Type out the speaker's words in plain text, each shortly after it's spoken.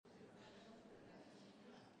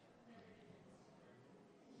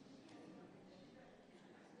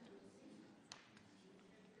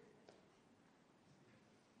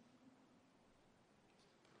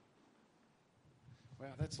Wow,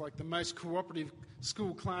 that's like the most cooperative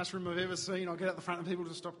school classroom I've ever seen. I'll get out the front and people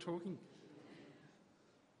just stop talking.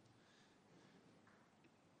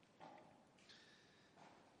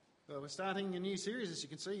 Well, we're starting a new series, as you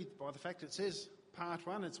can see by the fact it says part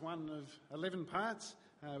 1. It's one of 11 parts.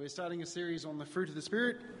 We're starting a series on the fruit of the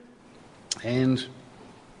Spirit. And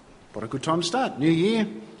what a good time to start. New year,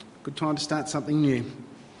 good time to start something new.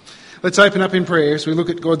 Let's open up in prayer as we look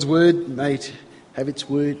at God's Word. May it have its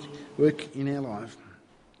word work in our life.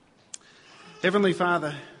 Heavenly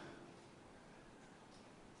Father,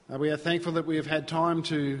 we are thankful that we have had time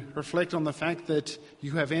to reflect on the fact that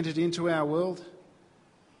you have entered into our world,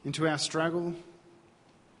 into our struggle.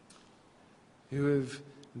 You have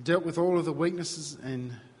dealt with all of the weaknesses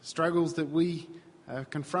and struggles that we are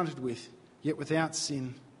confronted with, yet without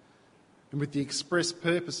sin, and with the express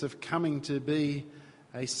purpose of coming to be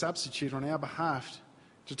a substitute on our behalf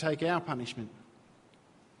to take our punishment.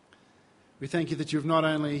 We thank you that you've not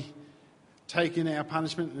only taken our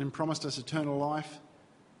punishment and promised us eternal life,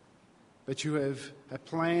 but you have a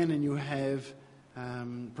plan and you have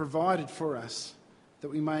provided for us that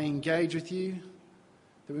we may engage with you,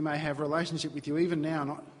 that we may have a relationship with you even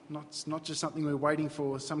now, not just something we're waiting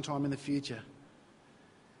for sometime in the future.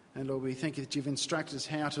 And Lord, we thank you that you've instructed us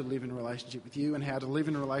how to live in a relationship with you and how to live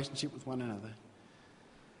in a relationship with one another.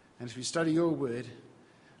 And as we study your word,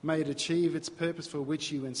 may it achieve its purpose for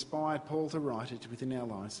which you inspired Paul to write it within our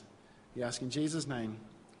lives. We ask in Jesus' name,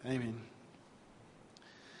 amen.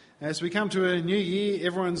 As we come to a new year,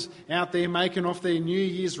 everyone's out there making off their New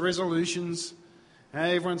Year's resolutions.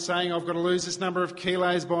 Everyone's saying, I've got to lose this number of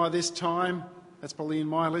kilos by this time. That's probably in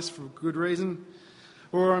my list for good reason.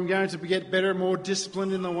 Or I'm going to get better, more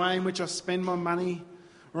disciplined in the way in which I spend my money.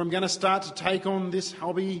 Or I'm going to start to take on this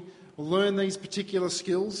hobby or learn these particular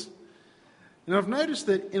skills. And I've noticed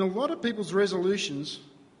that in a lot of people's resolutions,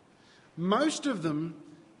 most of them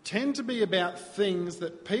tend to be about things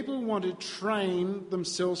that people want to train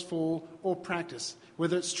themselves for or practice.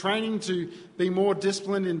 Whether it's training to be more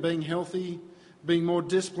disciplined in being healthy, being more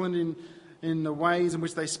disciplined in the ways in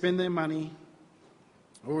which they spend their money,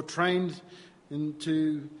 or trained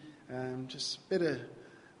to just better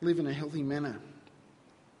live in a healthy manner.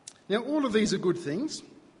 Now, all of these are good things,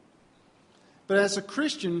 but as a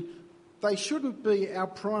Christian, they shouldn't be our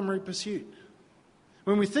primary pursuit.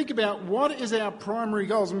 When we think about what is our primary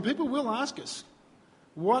goals, and people will ask us,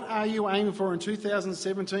 what are you aiming for in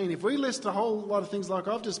 2017? If we list a whole lot of things like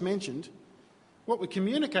I've just mentioned, what we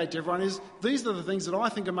communicate to everyone is, these are the things that I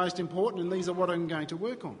think are most important and these are what I'm going to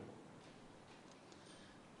work on.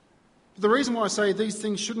 The reason why I say these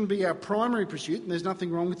things shouldn't be our primary pursuit, and there's nothing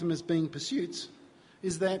wrong with them as being pursuits,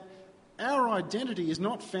 is that our identity is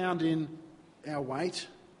not found in our weight,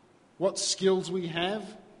 what skills we have,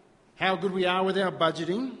 how good we are with our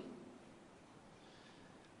budgeting.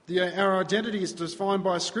 Our identity is defined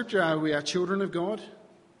by Scripture. We are children of God.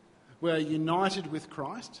 We are united with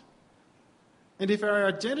Christ. And if our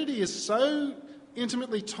identity is so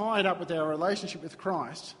intimately tied up with our relationship with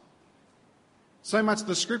Christ, so much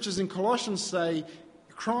the Scriptures in Colossians say,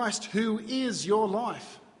 Christ who is your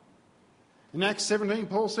life. In Acts 17,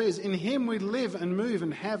 Paul says, in him we live and move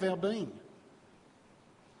and have our being.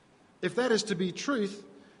 If that is to be truth,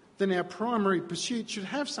 then our primary pursuit should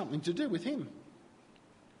have something to do with him.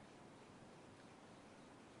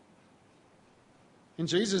 In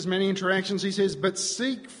Jesus' many interactions, he says, but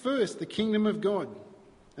seek first the kingdom of God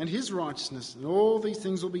and his righteousness, and all these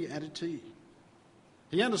things will be added to you.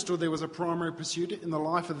 He understood there was a primary pursuit in the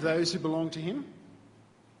life of those who belong to him.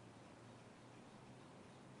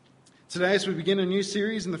 Today, as we begin a new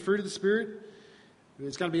series in the fruit of the Spirit,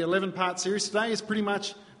 it's going to be an 11-part series. Today is pretty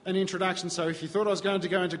much an introduction, so if you thought I was going to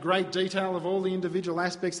go into great detail of all the individual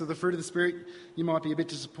aspects of the fruit of the Spirit, you might be a bit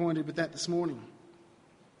disappointed with that this morning.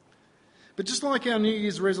 But just like our New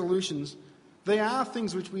Year's resolutions, they are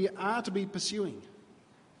things which we are to be pursuing.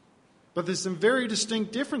 But there's some very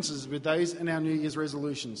distinct differences with those and our New Year's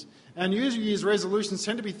resolutions. Our New Year's resolutions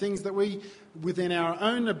tend to be things that we, within our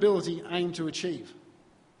own ability, aim to achieve.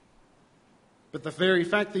 But the very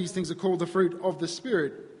fact these things are called the fruit of the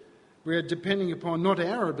Spirit, we are depending upon not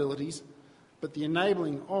our abilities, but the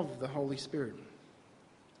enabling of the Holy Spirit.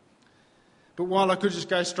 But while I could just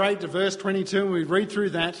go straight to verse 22 and we read through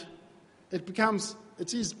that,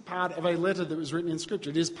 it is part of a letter that was written in Scripture.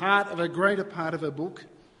 It is part of a greater part of a book.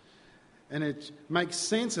 And it makes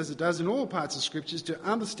sense, as it does in all parts of Scriptures, to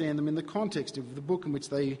understand them in the context of the book in which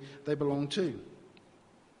they belong to.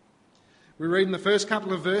 We read in the first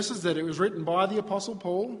couple of verses that it was written by the Apostle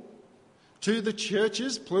Paul to the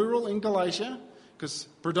churches, plural, in Galatia, because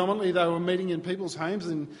predominantly they were meeting in people's homes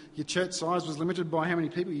and your church size was limited by how many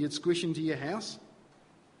people you'd squish into your house.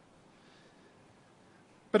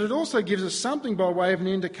 But it also gives us something by way of an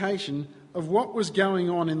indication of what was going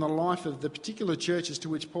on in the life of the particular churches to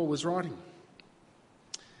which Paul was writing.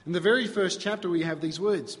 In the very first chapter we have these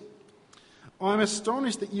words: "I am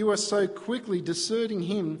astonished that you are so quickly deserting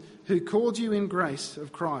him who called you in grace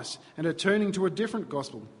of Christ and are turning to a different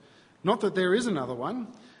gospel. Not that there is another one,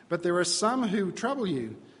 but there are some who trouble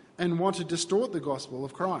you and want to distort the gospel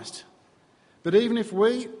of Christ. But even if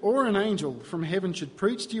we or an angel from heaven should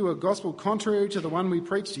preach to you a gospel contrary to the one we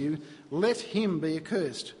preach to you, let him be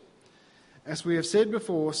accursed. As we have said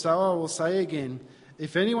before, so I will say again,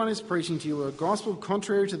 if anyone is preaching to you a gospel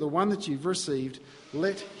contrary to the one that you've received,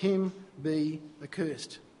 let him be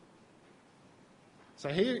accursed." So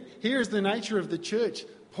here is the nature of the church.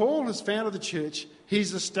 Paul has founded the church.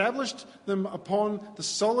 He's established them upon the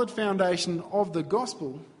solid foundation of the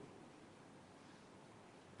gospel.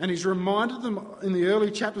 And he's reminded them in the early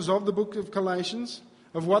chapters of the book of Galatians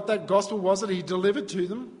of what that gospel was that he delivered to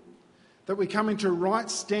them. That we come into right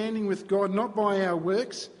standing with God, not by our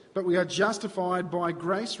works, but we are justified by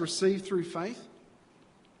grace received through faith.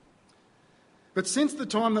 But since the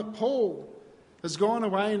time that Paul has gone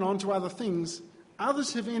away and on to other things,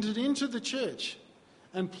 others have entered into the church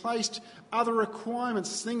and placed other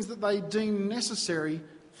requirements, things that they deem necessary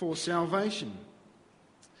for salvation,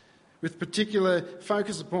 with particular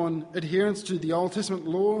focus upon adherence to the Old Testament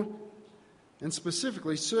law and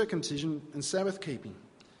specifically circumcision and Sabbath keeping,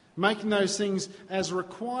 making those things as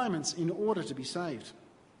requirements in order to be saved.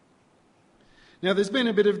 Now, there's been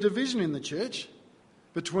a bit of division in the church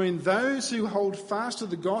between those who hold fast to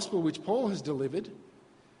the gospel which Paul has delivered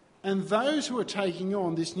and those who are taking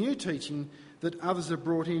on this new teaching that others have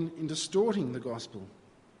brought in distorting the gospel.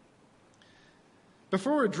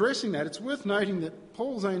 Before addressing that, it's worth noting that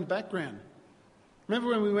Paul's own background. Remember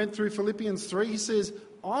when we went through Philippians 3, he says,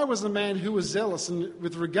 "I was a man who was zealous, and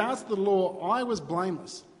with regards to the law, I was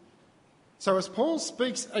blameless." So as Paul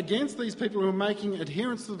speaks against these people who are making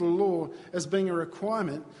adherence to the law as being a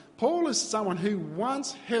requirement, Paul is someone who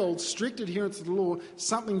once held strict adherence to the law,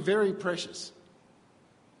 something very precious.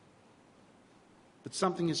 But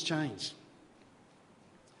something has changed.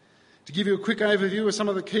 To give you a quick overview of some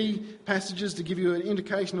of the key passages, to give you an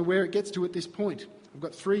indication of where it gets to at this point, I've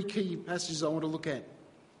got 3 key passages I want to look at.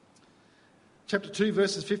 Chapter 2,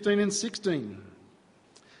 verses 15 and 16.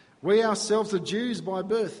 "We ourselves are Jews by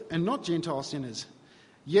birth and not Gentile sinners.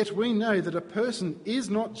 Yet we know that a person is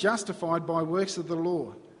not justified by works of the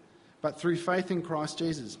law, but through faith in Christ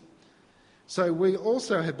Jesus. So we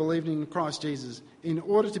also have believed in Christ Jesus in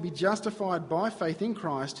order to be justified by faith in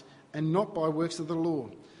Christ and not by works of the law.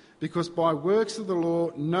 Because by works of the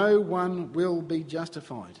law no one will be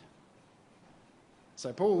justified."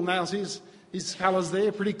 So Paul nails his colours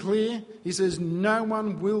there pretty clear. He says no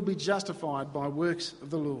one will be justified by works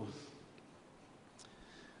of the law.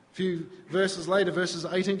 A few verses later, verses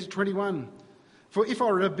 18 to 21. "For if I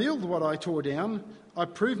rebuild what I tore down, I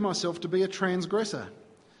prove myself to be a transgressor.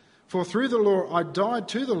 For through the law I died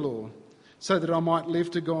to the law, so that I might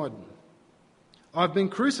live to God. I've been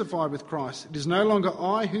crucified with Christ. It is no longer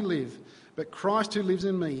I who live, but Christ who lives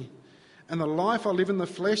in me. And the life I live in the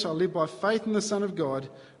flesh, I live by faith in the Son of God,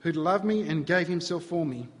 who loved me and gave himself for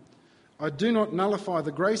me. I do not nullify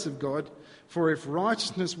the grace of God, for if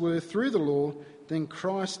righteousness were through the law, then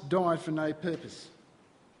Christ died for no purpose."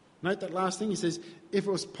 Note that last thing. He says, if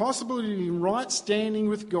it was possible to be in right standing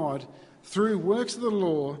with God through works of the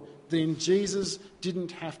law, then Jesus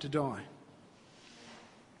didn't have to die.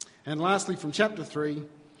 And lastly, from chapter 3,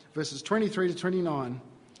 verses 23 to 29.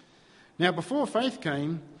 "Now before faith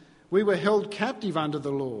came, we were held captive under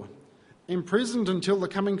the law, imprisoned until the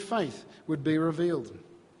coming faith would be revealed.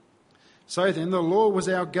 So then the law was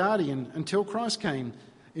our guardian until Christ came,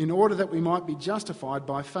 in order that we might be justified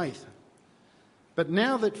by faith. But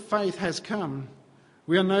now that faith has come,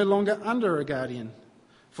 we are no longer under a guardian.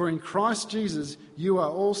 For in Christ Jesus you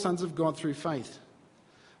are all sons of God through faith.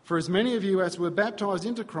 For as many of you as were baptized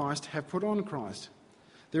into Christ have put on Christ.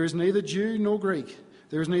 There is neither Jew nor Greek.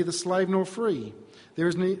 There is neither slave nor free. There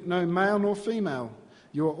is no male nor female.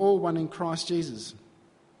 You are all one in Christ Jesus.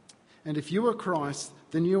 And if you are Christ,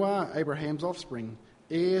 then you are Abraham's offspring,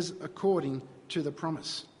 heirs according to the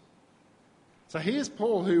promise." So here's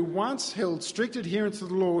Paul, who once held strict adherence to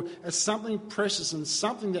the law as something precious and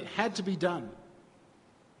something that had to be done.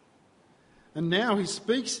 And now he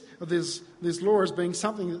speaks of this law as being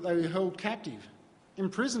something that they were held captive,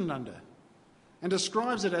 imprisoned under, and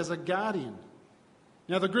describes it as a guardian.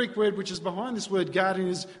 Now, the Greek word which is behind this word guardian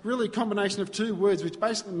is really a combination of 2 words, which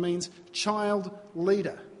basically means child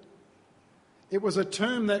leader. It was a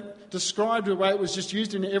term that described the way it was just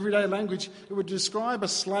used in everyday language. It would describe a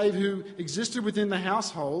slave who existed within the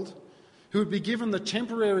household, who would be given the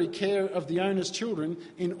temporary care of the owner's children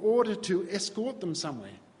in order to escort them somewhere.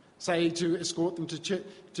 Say to escort them to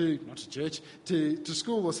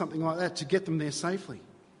school or something like that, to get them there safely.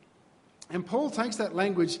 And Paul takes that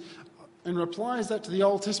language and applies that to the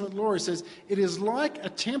Old Testament law. He says, it is like a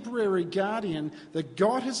temporary guardian that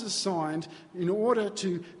God has assigned in order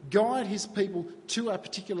to guide his people to a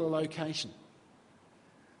particular location.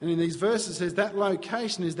 And in these verses it says that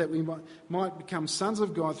location is that we might become sons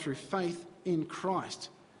of God through faith in Christ.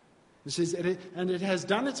 It says, and it has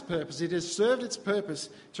done its purpose, it has served its purpose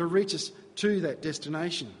to reach us to that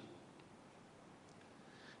destination.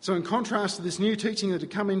 So in contrast to this new teaching that had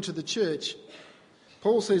come into the church,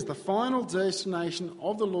 Paul says the final destination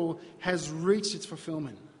of the law has reached its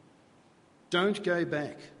fulfillment. Don't go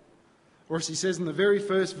back. Or as he says in the very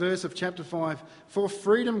first verse of chapter 5, for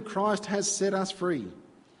freedom Christ has set us free.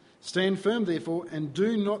 Stand firm, therefore, and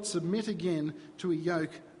do not submit again to a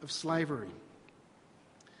yoke of slavery.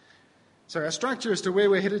 So our structure as to where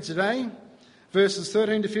we're headed today, verses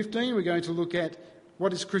 13 to 15, we're going to look at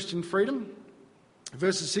what is Christian freedom.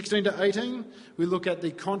 Verses 16 to 18, we look at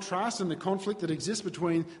the contrast and the conflict that exists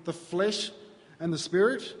between the flesh and the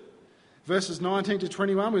spirit. Verses 19 to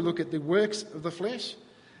 21, we look at the works of the flesh.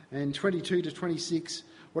 And 22 to 26,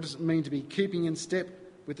 what does it mean to be keeping in step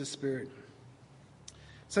with the Spirit?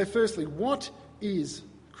 So firstly, what is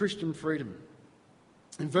Christian freedom?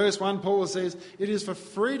 In verse 1, Paul says, it is for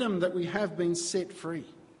freedom that we have been set free.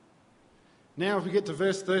 Now if we get to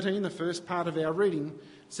verse 13, the first part of our reading,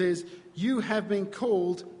 it says, you have been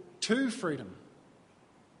called to freedom.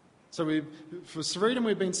 So for freedom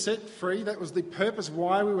we've been set free. That was the purpose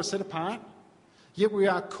why we were set apart. Yet we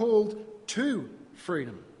are called to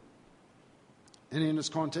freedom. And in this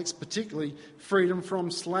context, particularly freedom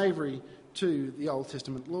from slavery to the Old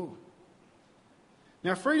Testament law.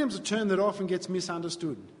 Now, freedom's a term that often gets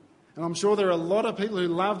misunderstood. And I'm sure there are a lot of people who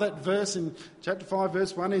love that verse in chapter 5,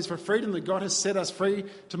 verse 1, is for freedom that God has set us free,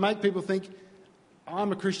 to make people think,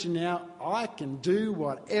 I'm a Christian now, I can do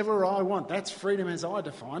whatever I want. That's freedom as I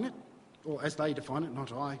define it, or as they define it,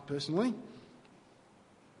 not I personally.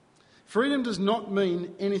 Freedom does not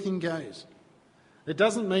mean anything goes. It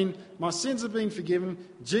doesn't mean my sins have been forgiven,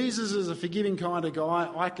 Jesus is a forgiving kind of guy,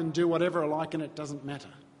 I can do whatever I like and it doesn't matter.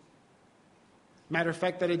 Matter of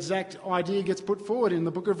fact, that exact idea gets put forward in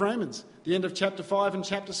the book of Romans, the end of chapter 5 and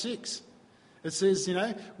chapter 6. It says,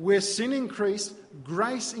 where sin increased,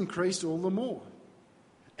 grace increased all the more.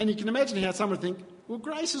 And you can imagine how someone would think, well,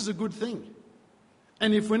 grace is a good thing.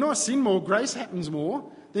 And if when I sin more, grace happens more,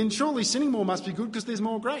 then surely sinning more must be good because there's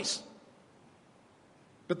more grace.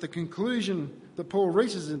 But the conclusion that Paul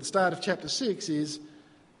reaches at the start of chapter 6 is,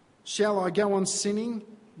 shall I go on sinning?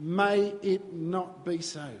 May it not be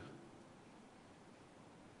so.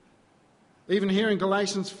 Even here in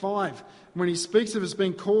Galatians 5, when he speaks of us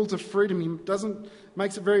being called to freedom, he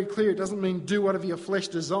makes it very clear. It doesn't mean do whatever your flesh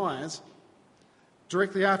desires.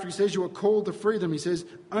 Directly after he says you are called to freedom, he says,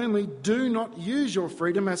 only do not use your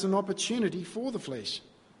freedom as an opportunity for the flesh,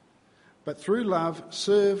 but through love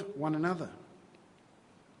serve one another.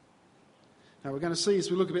 Now we're going to see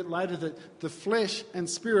as we look a bit later that the flesh and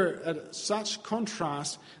spirit are at such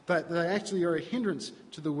contrast that they actually are a hindrance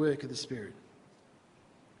to the work of the Spirit.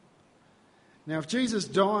 Now if Jesus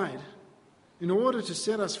died in order to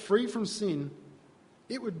set us free from sin,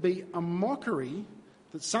 it would be a mockery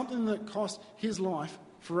that something that cost his life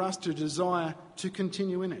for us to desire to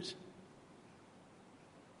continue in it.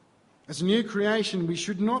 As a new creation, we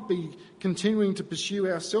should not be continuing to pursue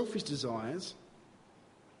our selfish desires,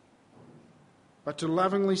 but to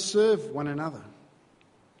lovingly serve one another.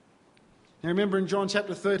 Now remember in John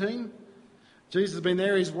chapter 13, Jesus has been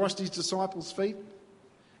there, he's washed his disciples' feet, and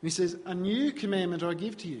he says, a new commandment I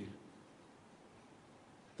give to you,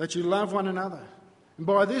 that you love one another. And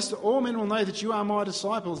by this all men will know that you are my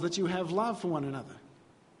disciples, that you have love for one another.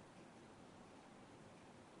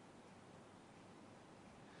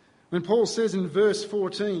 When Paul says in verse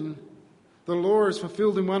 14, the law is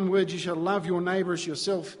fulfilled in one word, you shall love your neighbour as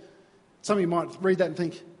yourself. Some of you might read that and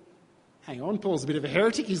think, hang on, Paul's a bit of a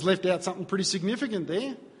heretic. He's left out something pretty significant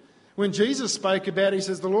there. When Jesus spoke about it, he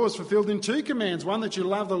says the law is fulfilled in two commands. One, that you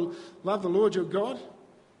love the Lord your God,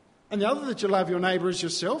 and the other, that you love your neighbour as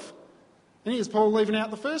yourself. And here's Paul leaving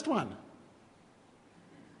out the first one.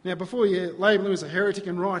 Now, before you label him as a heretic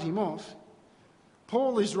and write him off,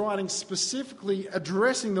 Paul is writing specifically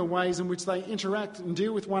addressing the ways in which they interact and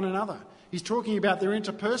deal with one another. He's talking about their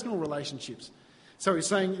interpersonal relationships. So he's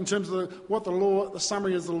saying in terms of what the law, the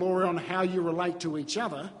summary is the law on how you relate to each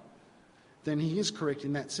other, then he is correct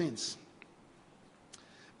in that sense.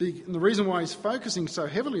 And the reason why he's focusing so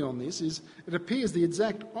heavily on this is it appears the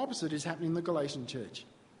exact opposite is happening in the Galatian church.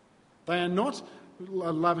 They are not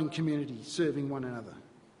a loving community serving one another.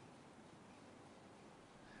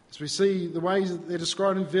 As we see the ways that they're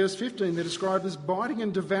described in verse 15, they're described as biting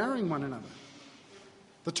and devouring one another.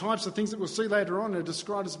 The types of things that we'll see later on are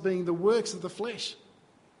described as being the works of the flesh,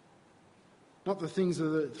 not the things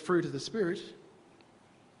of the fruit of the Spirit.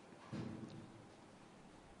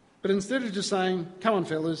 But instead of just saying, come on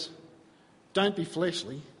fellas, don't be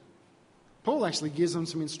fleshly, Paul actually gives them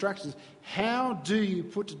some instructions. How do you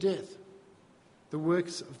put to death the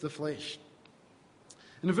works of the flesh?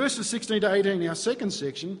 And in verses 16 to 18, our second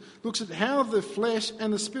section looks at how the flesh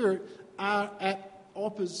and the Spirit are at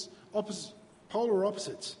polar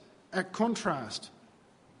opposites, at contrast.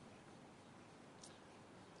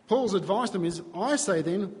 Paul's advice to them is, I say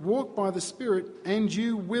then, walk by the Spirit and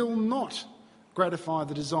you will not gratify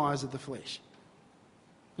the desires of the flesh.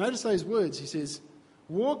 Notice those words. He says,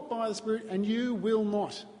 walk by the Spirit and you will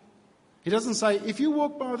not. He doesn't say, if you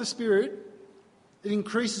walk by the Spirit, it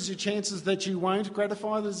increases your chances that you won't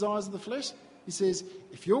gratify the desires of the flesh. He says,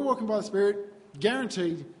 if you're walking by the Spirit,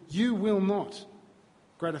 guaranteed you will not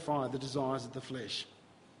gratify the desires of the flesh.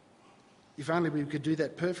 If only we could do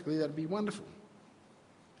that perfectly, that would be wonderful.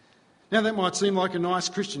 Now that might seem like a nice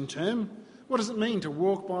Christian term. What does it mean to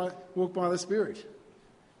walk by the Spirit?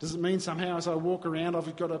 Does it mean somehow as I walk around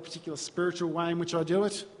I've got a particular spiritual way in which I do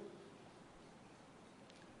it?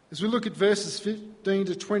 As we look at verses 16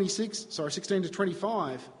 to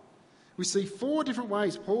 25, we see 4 different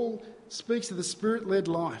ways Paul speaks of the Spirit-led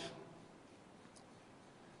life.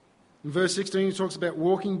 In verse 16 he talks about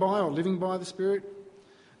walking by or living by the Spirit.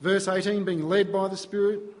 Verse 18 being led by the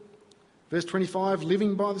Spirit. Verse 25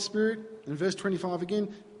 living by the Spirit. And verse 25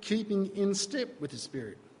 again, keeping in step with the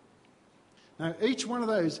Spirit. Now, each one of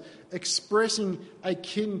those expressing a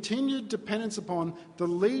continued dependence upon the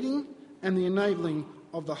leading and the enabling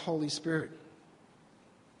of the Holy Spirit.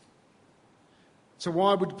 So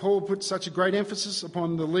why would Paul put such a great emphasis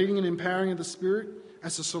upon the leading and empowering of the Spirit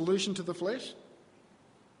as a solution to the flesh?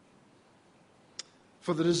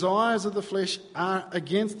 For the desires of the flesh are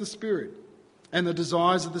against the Spirit, and the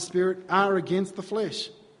desires of the Spirit are against the flesh.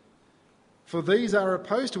 For these are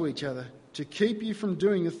opposed to each other to keep you from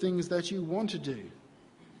doing the things that you want to do.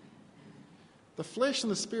 The flesh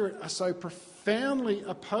and the Spirit are so profoundly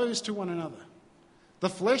opposed to one another. The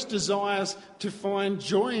flesh desires to find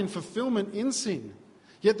joy and fulfillment in sin.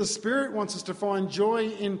 Yet the Spirit wants us to find joy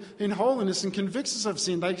in holiness and convicts us of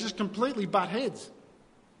sin. They just completely butt heads.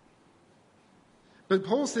 But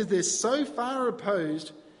Paul says they're so far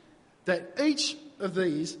opposed that each of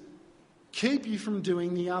these keep you from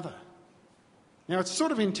doing the other. Now, it's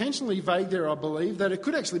sort of intentionally vague there, I believe, that it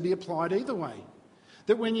could actually be applied either way.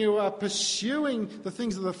 That when you are pursuing the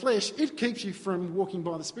things of the flesh, it keeps you from walking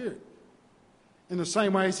by the Spirit. In the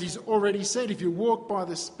same way as he's already said, if you walk by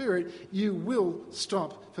the Spirit, you will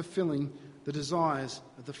stop fulfilling the desires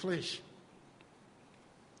of the flesh.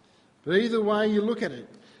 But either way you look at it,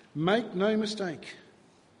 make no mistake.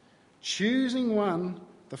 Choosing one,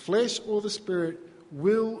 the flesh or the Spirit,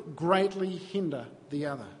 will greatly hinder the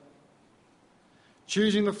other.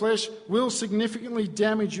 Choosing the flesh will significantly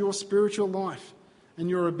damage your spiritual life and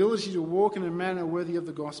your ability to walk in a manner worthy of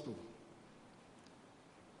the gospel.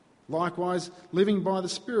 Likewise, living by the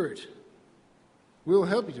Spirit will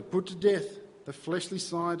help you to put to death the fleshly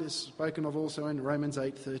side, as spoken of also in Romans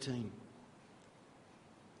 8:13.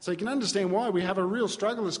 So you can understand why we have a real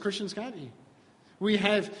struggle as Christians, can't you? We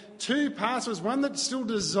have 2 parts of us, one that still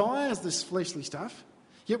desires this fleshly stuff,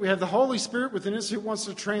 yet we have the Holy Spirit within us who wants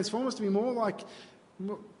to transform us to be more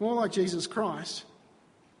like Jesus Christ.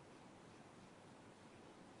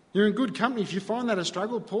 You're in good company if you find that a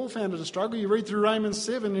struggle. Paul found it a struggle. You read through Romans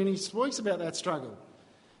 7 and he speaks about that struggle.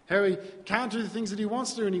 How he can't do the things that he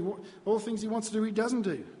wants to do and all the things he wants to do he doesn't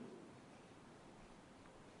do.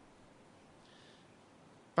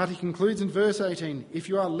 But he concludes in verse 18, if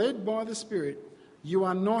you are led by the Spirit, you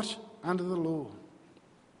are not under the law.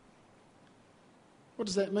 What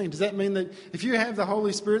does that mean? Does that mean that if you have the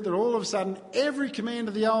Holy Spirit, that all of a sudden every command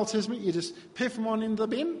of the Old Testament, you just piff them on in the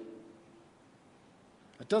bin?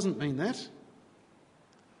 It doesn't mean that.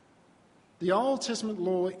 The Old Testament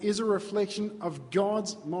law is a reflection of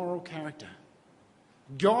God's moral character.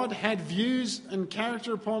 God had views and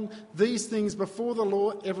character upon these things before the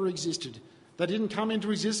law ever existed. They didn't come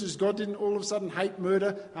into existence. God didn't all of a sudden hate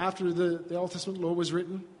murder after the Old Testament law was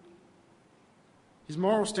written. His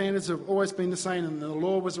moral standards have always been the same, and the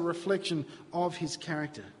law was a reflection of his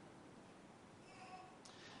character.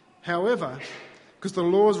 However, because the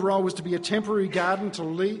law's role was to be a temporary guardian to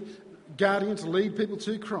lead people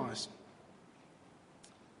to Christ.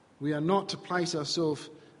 We are not to place ourselves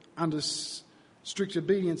under strict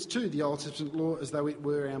obedience to the Old Testament law as though it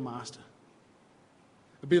were our master.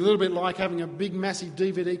 It'd be a little bit like having a big, massive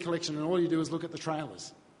DVD collection and all you do is look at the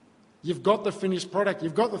trailers. You've got the finished product.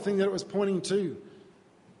 You've got the thing that it was pointing to.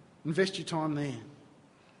 Invest your time there.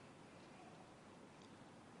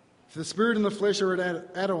 If the spirit and the flesh are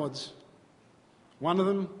at odds, one of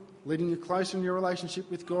them leading you closer in your relationship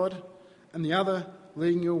with God and the other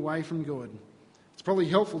leading you away from God. It's probably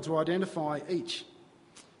helpful to identify each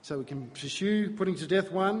so we can pursue putting to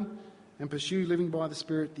death one and pursue living by the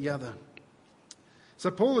Spirit the other.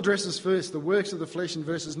 So Paul addresses first the works of the flesh in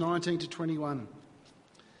verses 19 to 21.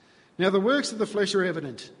 Now the works of the flesh are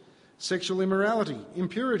evident: sexual immorality,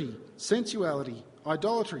 impurity, sensuality,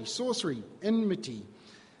 idolatry, sorcery, enmity,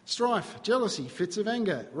 strife, jealousy, fits of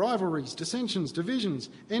anger, rivalries, dissensions, divisions,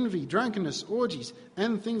 envy, drunkenness, orgies,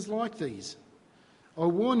 and things like these. I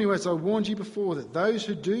warn you, as I warned you before, that those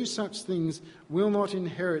who do such things will not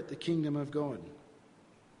inherit the kingdom of God.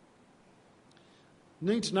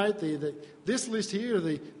 Need to note there that this list here,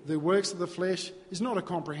 the works of the flesh, is not a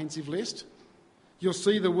comprehensive list. You'll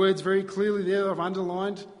see the words very clearly there. I've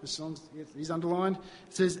underlined. The song is underlined.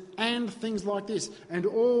 It says, and things like this, and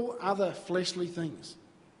all other fleshly things,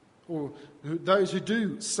 or those who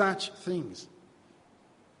do such things.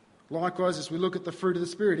 Likewise, as we look at the fruit of the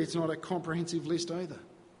Spirit, it's not a comprehensive list either.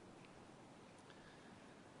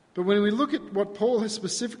 But when we look at what Paul has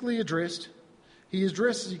specifically addressed, he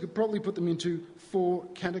addresses, you could probably put them into 4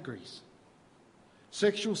 categories: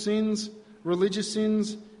 sexual sins, religious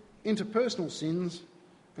sins, interpersonal sins,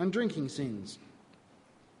 and drinking sins.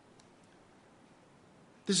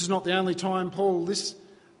 This is not the only time Paul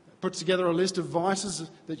puts together a list of vices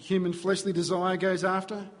that human fleshly desire goes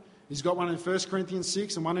after. He's got one in 1 Corinthians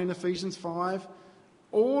 6 and one in Ephesians 5.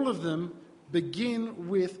 All of them begin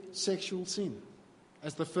with sexual sin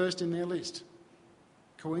as the first in their list.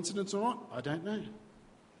 Coincidence or not? I don't know.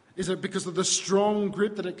 Is it because of the strong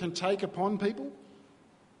grip that it can take upon people?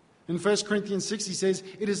 In 1 Corinthians 6 he says,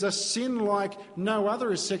 it is a sin like no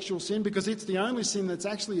other is sexual sin, because it's the only sin that's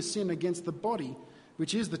actually a sin against the body,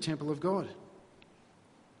 which is the temple of God.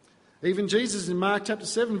 Even Jesus in Mark chapter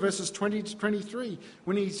 7 verses 20 to 23,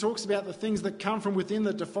 when he talks about the things that come from within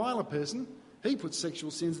that defile a person, he puts sexual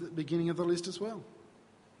sins at the beginning of the list as well.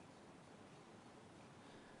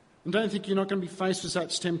 And don't think you're not going to be faced with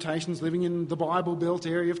such temptations living in the Bible Belt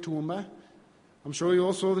area of Toowoomba. I'm sure you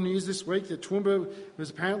all saw the news this week that Toowoomba was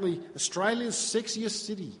apparently Australia's sexiest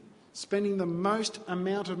city, spending the most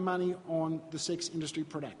amount of money on the sex industry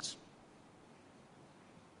products.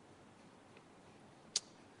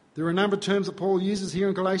 There are a number of terms that Paul uses here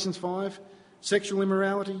in Galatians 5: sexual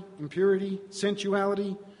immorality, impurity,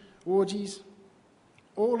 sensuality, orgies.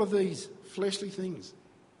 All of these fleshly things.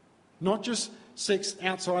 Not just sex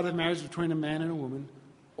outside of marriage between a man and a woman.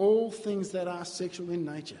 All things that are sexual in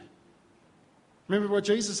nature. Remember what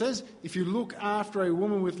Jesus says? If you look after a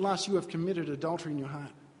woman with lust, you have committed adultery in your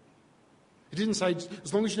heart. He didn't say,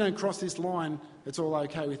 as long as you don't cross this line, it's all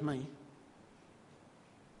okay with me.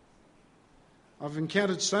 I've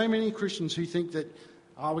encountered so many Christians who think that,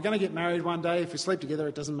 we're going to get married one day. If we sleep together,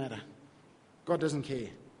 it doesn't matter. God doesn't care.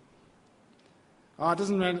 It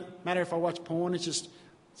doesn't matter if I watch porn. It's just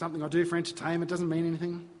something I do for entertainment. It doesn't mean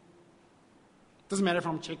anything. It doesn't matter if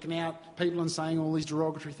I'm checking out people and saying all these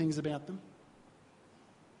derogatory things about them.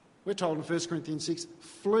 We're told in 1 Corinthians 6,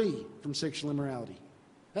 flee from sexual immorality.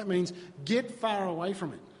 That means get far away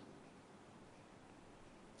from it.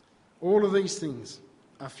 All of these things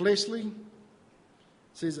are fleshly. It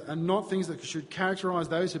says are not things that should characterise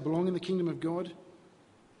those who belong in the kingdom of God.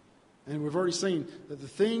 And we've already seen that the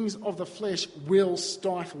things of the flesh will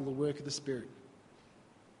stifle the work of the Spirit.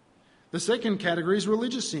 The second category is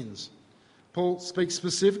religious sins. Paul speaks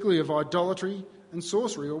specifically of idolatry and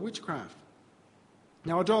sorcery or witchcraft.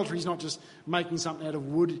 Now, idolatry is not just making something out of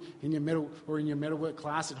wood in your metalwork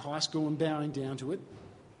class at high school and bowing down to it.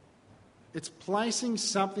 It's placing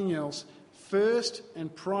something else first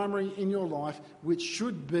and primary in your life, which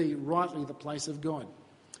should be rightly the place of God,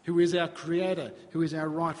 who is our creator, who is our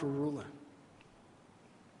rightful ruler.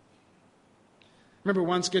 I remember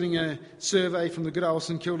once getting a survey from the good old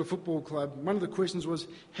St Kilda Football Club. One of the questions was,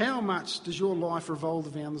 how much does your life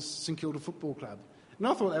revolve around the St Kilda Football Club? And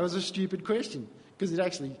I thought that was a stupid question, because it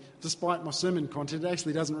actually, despite my sermon content, it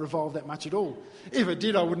actually doesn't revolve that much at all. If it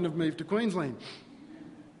did, I wouldn't have moved to Queensland.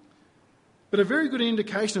 But a very good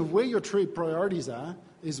indication of where your true priorities are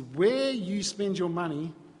is where you spend your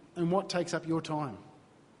money and what takes up your time.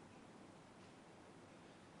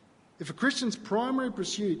 If a Christian's primary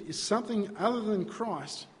pursuit is something other than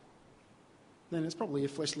Christ, then it's probably a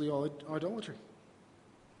fleshly idolatry.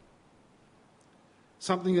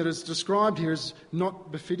 Something that is described here as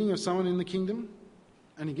not befitting of someone in the kingdom,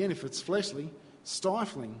 and again, if it's fleshly,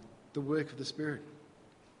 stifling the work of the Spirit.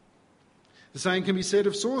 The same can be said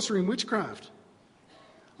of sorcery and witchcraft.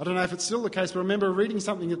 I don't know if it's still the case, but I remember reading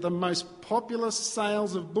something that the most popular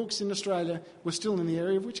sales of books in Australia were still in the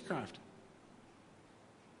area of witchcraft.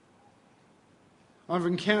 I've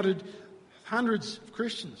encountered hundreds of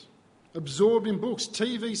Christians absorbed in books,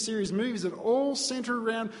 TV series, movies that all centre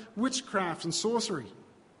around witchcraft and sorcery.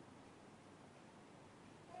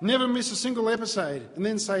 Never miss a single episode, and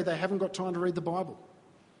then say they haven't got time to read the Bible.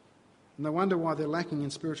 And they wonder why they're lacking in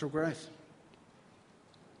spiritual growth.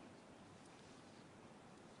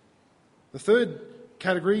 The third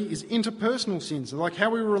category is interpersonal sins, like how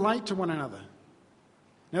we relate to one another.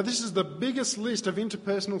 Now, this is the biggest list of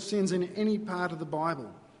interpersonal sins in any part of the Bible.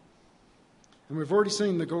 And we've already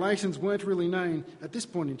seen the Galatians weren't really known at this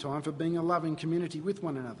point in time for being a loving community with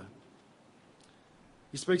one another.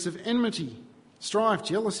 He speaks of enmity, strife,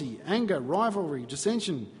 jealousy, anger, rivalry,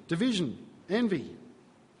 dissension, division, envy.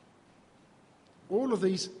 All of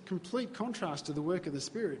these complete contrast to the work of the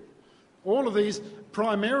Spirit. All of these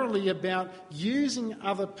primarily about using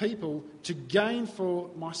other people to gain for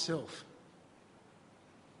myself.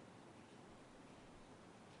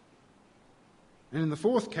 And in the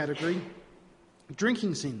fourth category,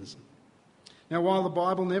 drinking sins. Now, while the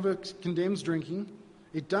Bible never condemns drinking,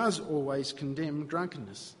 it does always condemn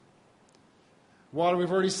drunkenness. While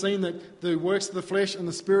we've already seen that the works of the flesh and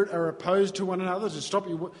the Spirit are opposed to one another to stop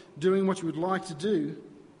you doing what you would like to do,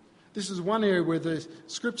 this is one area where the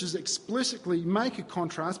Scriptures explicitly make a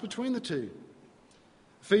contrast between the two.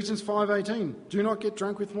 Ephesians 5:18, do not get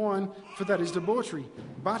drunk with wine, for that is debauchery,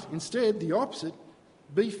 but instead, the opposite,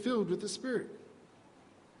 be filled with the Spirit.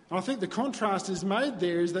 And I think the contrast is made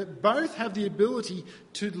there is that both have the ability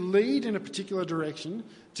to lead in a particular direction,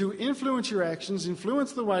 to influence your actions,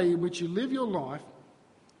 influence the way in which you live your life.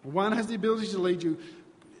 One has the ability to lead you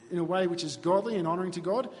in a way which is godly and honouring to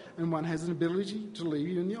God, and one has an ability to lead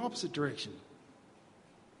you in the opposite direction.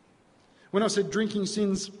 When I said drinking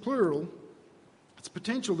sins plural, it's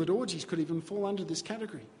potential that orgies could even fall under this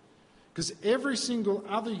category. Because every single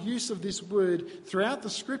other use of this word throughout the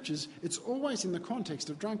Scriptures, it's always in the context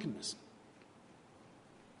of drunkenness.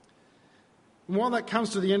 And while that comes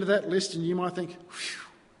to the end of that list, and you might think,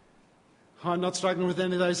 I'm not struggling with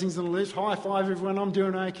any of those things on the list, high five everyone, I'm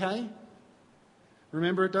doing okay.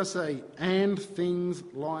 Remember, it does say, and things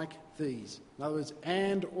like these. In other words,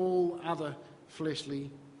 and all other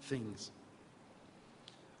fleshly things.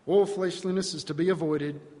 All fleshliness is to be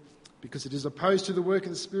avoided because it is opposed to the work of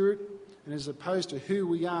the Spirit and is opposed to who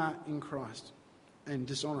we are in Christ and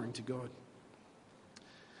dishonouring to God.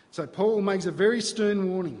 So Paul makes a very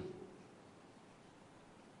stern warning.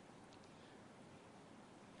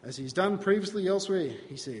 As he's done previously elsewhere,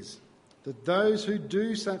 he says, that those who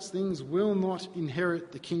do such things will not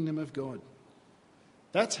inherit the kingdom of God.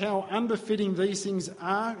 That's how unbefitting these things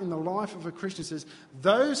are in the life of a Christian. It says,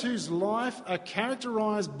 those whose life are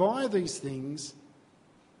characterised by these things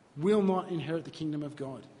will not inherit the kingdom of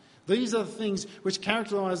God. These are the things which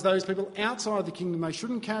characterise those people outside the kingdom. They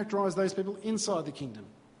shouldn't characterise those people inside the kingdom.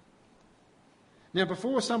 Now,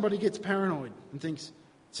 before somebody gets paranoid and thinks,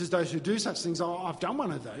 it says those who do such things, oh, I've done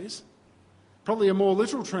one of those. Probably a more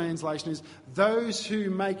literal translation is those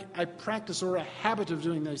who make a practice or a habit of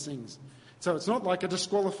doing those things. So it's not like a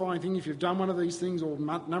disqualifying thing if you've done one of these things or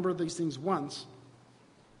a number of these things once,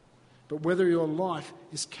 but whether your life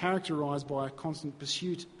is characterised by a constant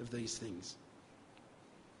pursuit of these things.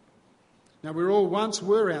 Now, we all once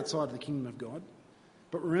were outside of the kingdom of God,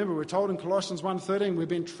 but remember, we're told in Colossians 1:13, we've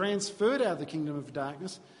been transferred out of the kingdom of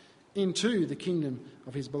darkness into the kingdom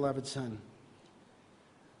of his beloved Son.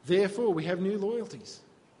 Therefore, we have new loyalties.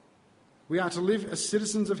 We are to live as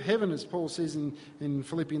citizens of heaven, as Paul says in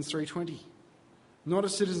Philippians 3:20, not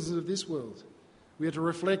as citizens of this world. We are to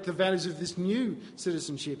reflect the values of this new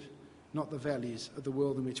citizenship, not the values of the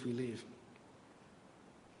world in which we live.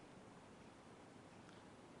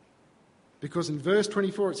 Because in verse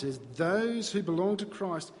 24 it says, those who belong to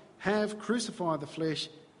Christ have crucified the flesh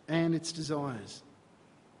and its desires.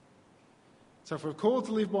 So if we're called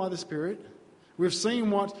to live by the Spirit, we've seen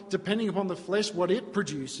what, depending upon the flesh, what it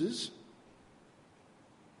produces.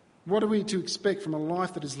 What are we to expect from a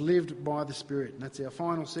life that is lived by the Spirit? And that's our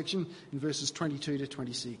final section in verses 22 to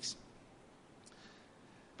 26.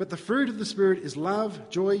 But the fruit of the Spirit is love,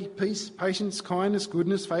 joy, peace, patience, kindness,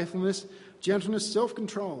 goodness, faithfulness, gentleness,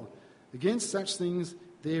 self-control. Against such things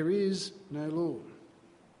there is no law.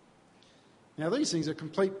 Now, these things are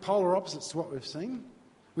complete polar opposites to what we've seen.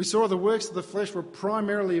 We saw the works of the flesh were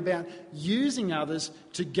primarily about using others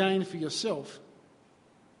to gain for yourself.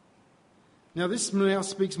 Now, this now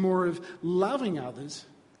speaks more of loving others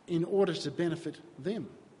in order to benefit them.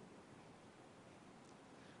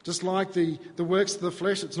 Just like the works of the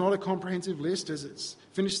flesh, it's not a comprehensive list, as it's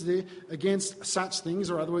finished there, against such things,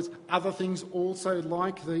 or other words, other things also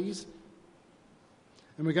like these.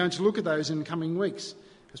 And we're going to look at those in the coming weeks,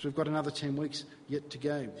 because we've got another 10 weeks yet to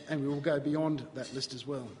go, and we will go beyond that list as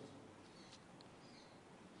well.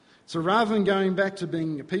 So rather than going back to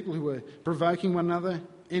being people who are provoking one another,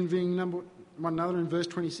 envying one another in verse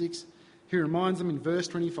 26, he reminds them in verse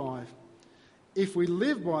 25, if we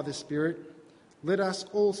live by the Spirit, let us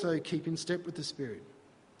also keep in step with the Spirit.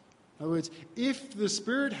 In other words, if the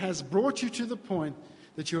Spirit has brought you to the point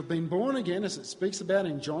that you have been born again, as it speaks about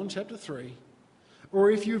in John chapter 3, or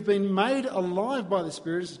if you've been made alive by the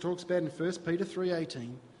Spirit, as it talks about in 1 Peter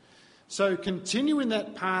 3:18, so continue in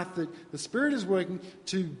that path that the Spirit is working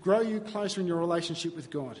to grow you closer in your relationship with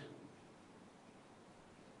God.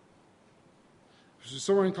 As we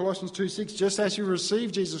saw in Colossians 2:6, just as you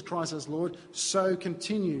received Jesus Christ as Lord, so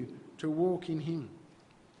continue to walk in him.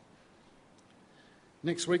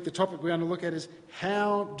 Next week, the topic we're going to look at is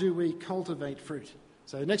how do we cultivate fruit?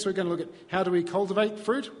 So next week we're going to look at how do we cultivate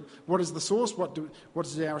fruit, what is the source, what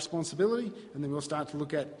is our responsibility, and then we'll start to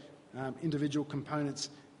look at individual components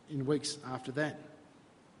in weeks after that.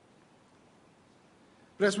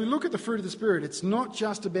 But as we look at the fruit of the Spirit, it's not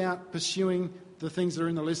just about pursuing the things that are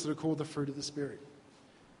in the list that are called the fruit of the Spirit.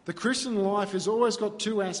 The Christian life has always got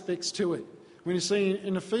two aspects to it. When you see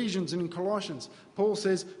in Ephesians and in Colossians, Paul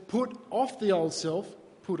says, put off the old self,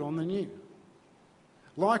 put on the new.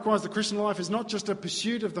 Likewise, the Christian life is not just a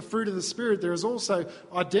pursuit of the fruit of the Spirit, there is also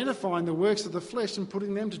identifying the works of the flesh and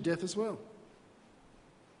putting them to death as well.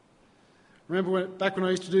 Remember back when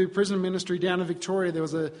I used to do prison ministry down in Victoria, there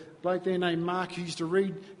was a bloke there named Mark who used to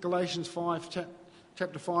read Galatians 5,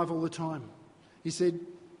 chapter 5 all the time. He said,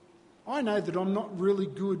 I know that I'm not really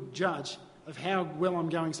good judge of how well I'm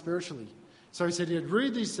going spiritually. So he said he'd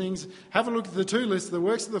read these things, have a look at the two lists, the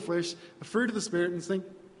works of the flesh, the fruit of the Spirit, and think,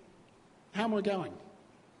 how am I going?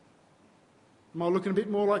 Am I looking a bit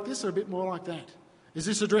more like this or a bit more like that? Is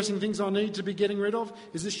this addressing things I need to be getting rid of?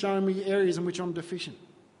 Is this showing me areas in which I'm deficient?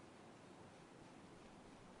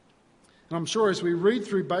 And I'm sure as we read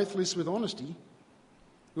through both lists with honesty,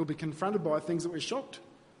 we'll be confronted by things that we're shocked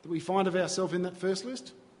that we find of ourselves in that first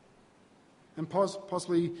list, and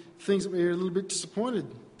possibly things that we're a little bit disappointed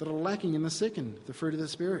that are lacking in the second, the fruit of the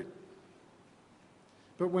Spirit.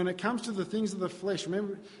 But when it comes to the things of the flesh,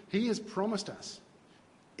 remember, he has promised us,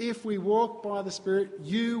 if we walk by the Spirit,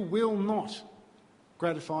 you will not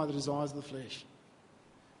gratify the desires of the flesh.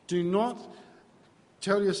 Do not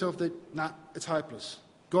tell yourself that, it's hopeless.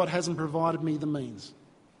 God hasn't provided me the means.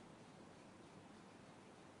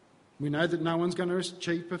 We know that no one's going to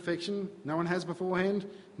achieve perfection. No one has beforehand.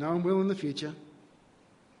 No one will in the future.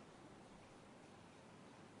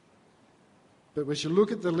 But we should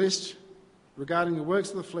look at the list regarding the works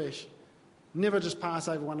of the flesh, never just pass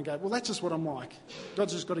over one and go, well, that's just what I'm like.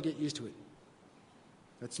 God's just got to get used to it.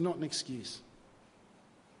 That's not an excuse.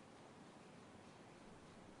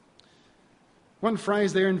 One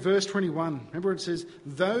phrase there in verse 21, remember it says,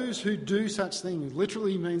 those who do such things,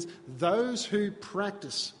 literally means those who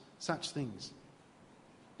practice such things.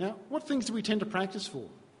 Now, what things do we tend to practice for?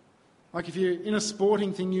 Like if you're in a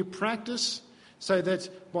sporting thing, you practice so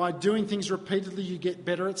that by doing things repeatedly you get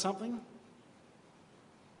better at something.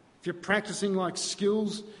 If you're practicing like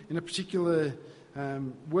skills in a particular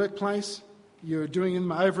workplace, you're doing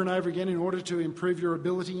them over and over again in order to improve your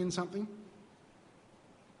ability in something.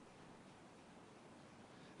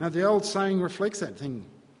 Now, the old saying reflects that thing.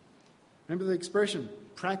 Remember the expression,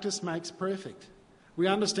 practice makes perfect. We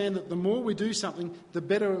understand that the more we do something, the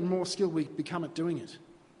better and more skilled we become at doing it.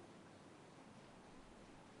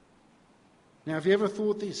 Now, have you ever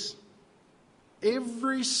thought this?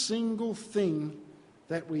 Every single thing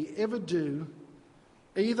that we ever do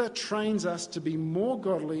either trains us to be more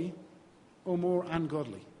godly or more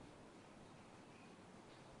ungodly.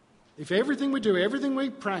 If everything we do, everything we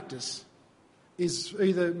practice is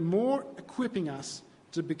either more equipping us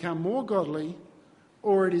to become more godly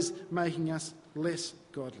or it is making us less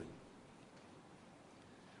godly.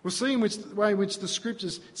 We'll see in which way in which the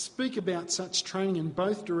scriptures speak about such training in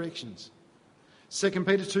both directions. 2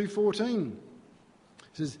 Peter 2:14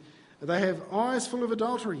 says, they have eyes full of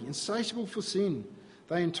adultery, insatiable for sin.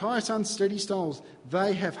 They entice unsteady souls.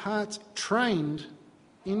 They have hearts trained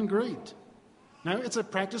in greed. No, it's a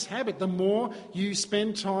practice habit. The more you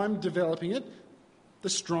spend time developing it, the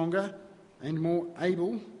stronger and more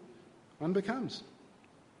able one becomes.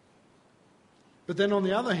 But then on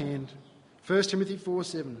the other hand, 1 Timothy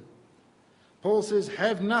 4:7, Paul says,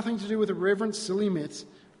 have nothing to do with irreverent, silly myths,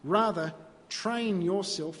 rather train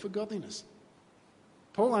yourself for godliness.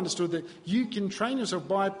 Paul understood that you can train yourself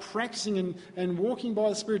by practicing and walking by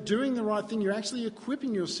the Spirit, doing the right thing. You're actually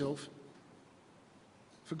equipping yourself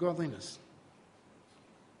for godliness.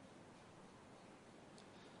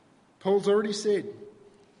 Paul's already said,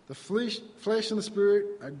 the flesh and the Spirit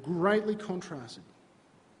are greatly contrasted,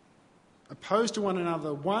 opposed to one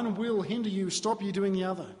another. One will hinder you, stop you doing the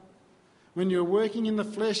other. When you're working in the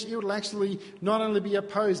flesh, it will actually not only be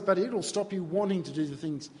opposed, but it will stop you wanting to do the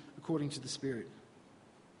things according to the Spirit.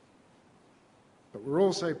 But we're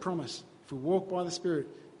also promised, if we walk by the Spirit,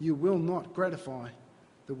 you will not gratify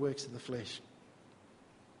the works of the flesh.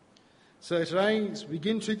 So today, as we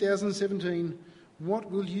begin 2017,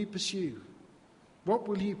 what will you pursue? What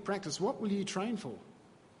will you practice? What will you train for?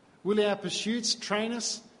 Will our pursuits train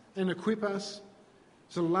us and equip us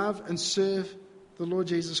to love and serve the Lord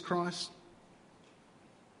Jesus Christ?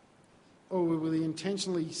 Or will we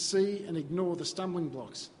intentionally see and ignore the stumbling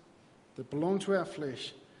blocks that belong to our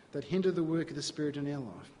flesh that hinder the work of the Spirit in our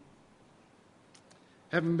life?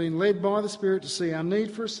 Having been led by the Spirit to see our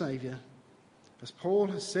need for a Saviour, as Paul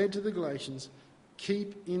has said to the Galatians,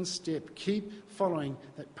 keep in step, keep following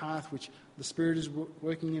that path which the Spirit is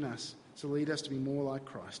working in us to lead us to be more like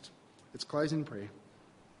Christ. Let's close in prayer.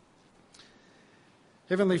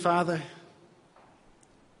 Heavenly Father,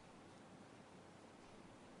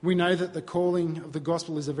 we know that the calling of the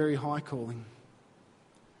gospel is a very high calling.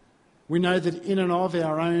 We know that in and of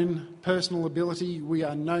our own personal ability, we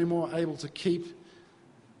are no more able to keep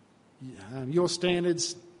your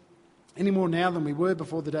standards any more now than we were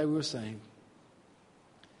before the day we were saved.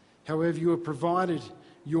 However, you have provided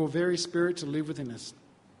your very Spirit to live within us,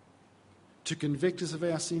 to convict us of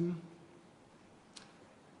our sin,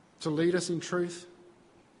 to lead us in truth,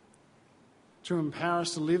 to empower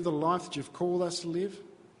us to live the life that you've called us to live.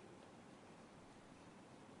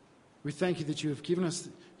 We thank you that you have given us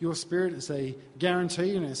your Spirit as a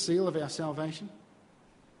guarantee and a seal of our salvation.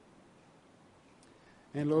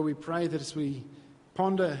 And Lord, we pray that as we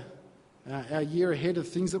ponder our year ahead of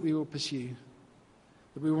things that we will pursue,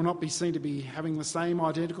 that we will not be seen to be having the same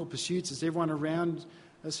identical pursuits as everyone around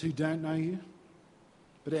us who don't know you,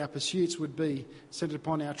 but our pursuits would be centred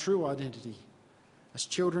upon our true identity as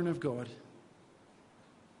children of God,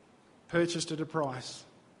 purchased at a price,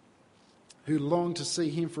 who long to see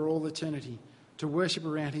him for all eternity, to worship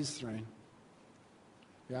around his throne.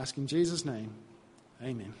 We ask in Jesus' name,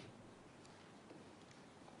 amen.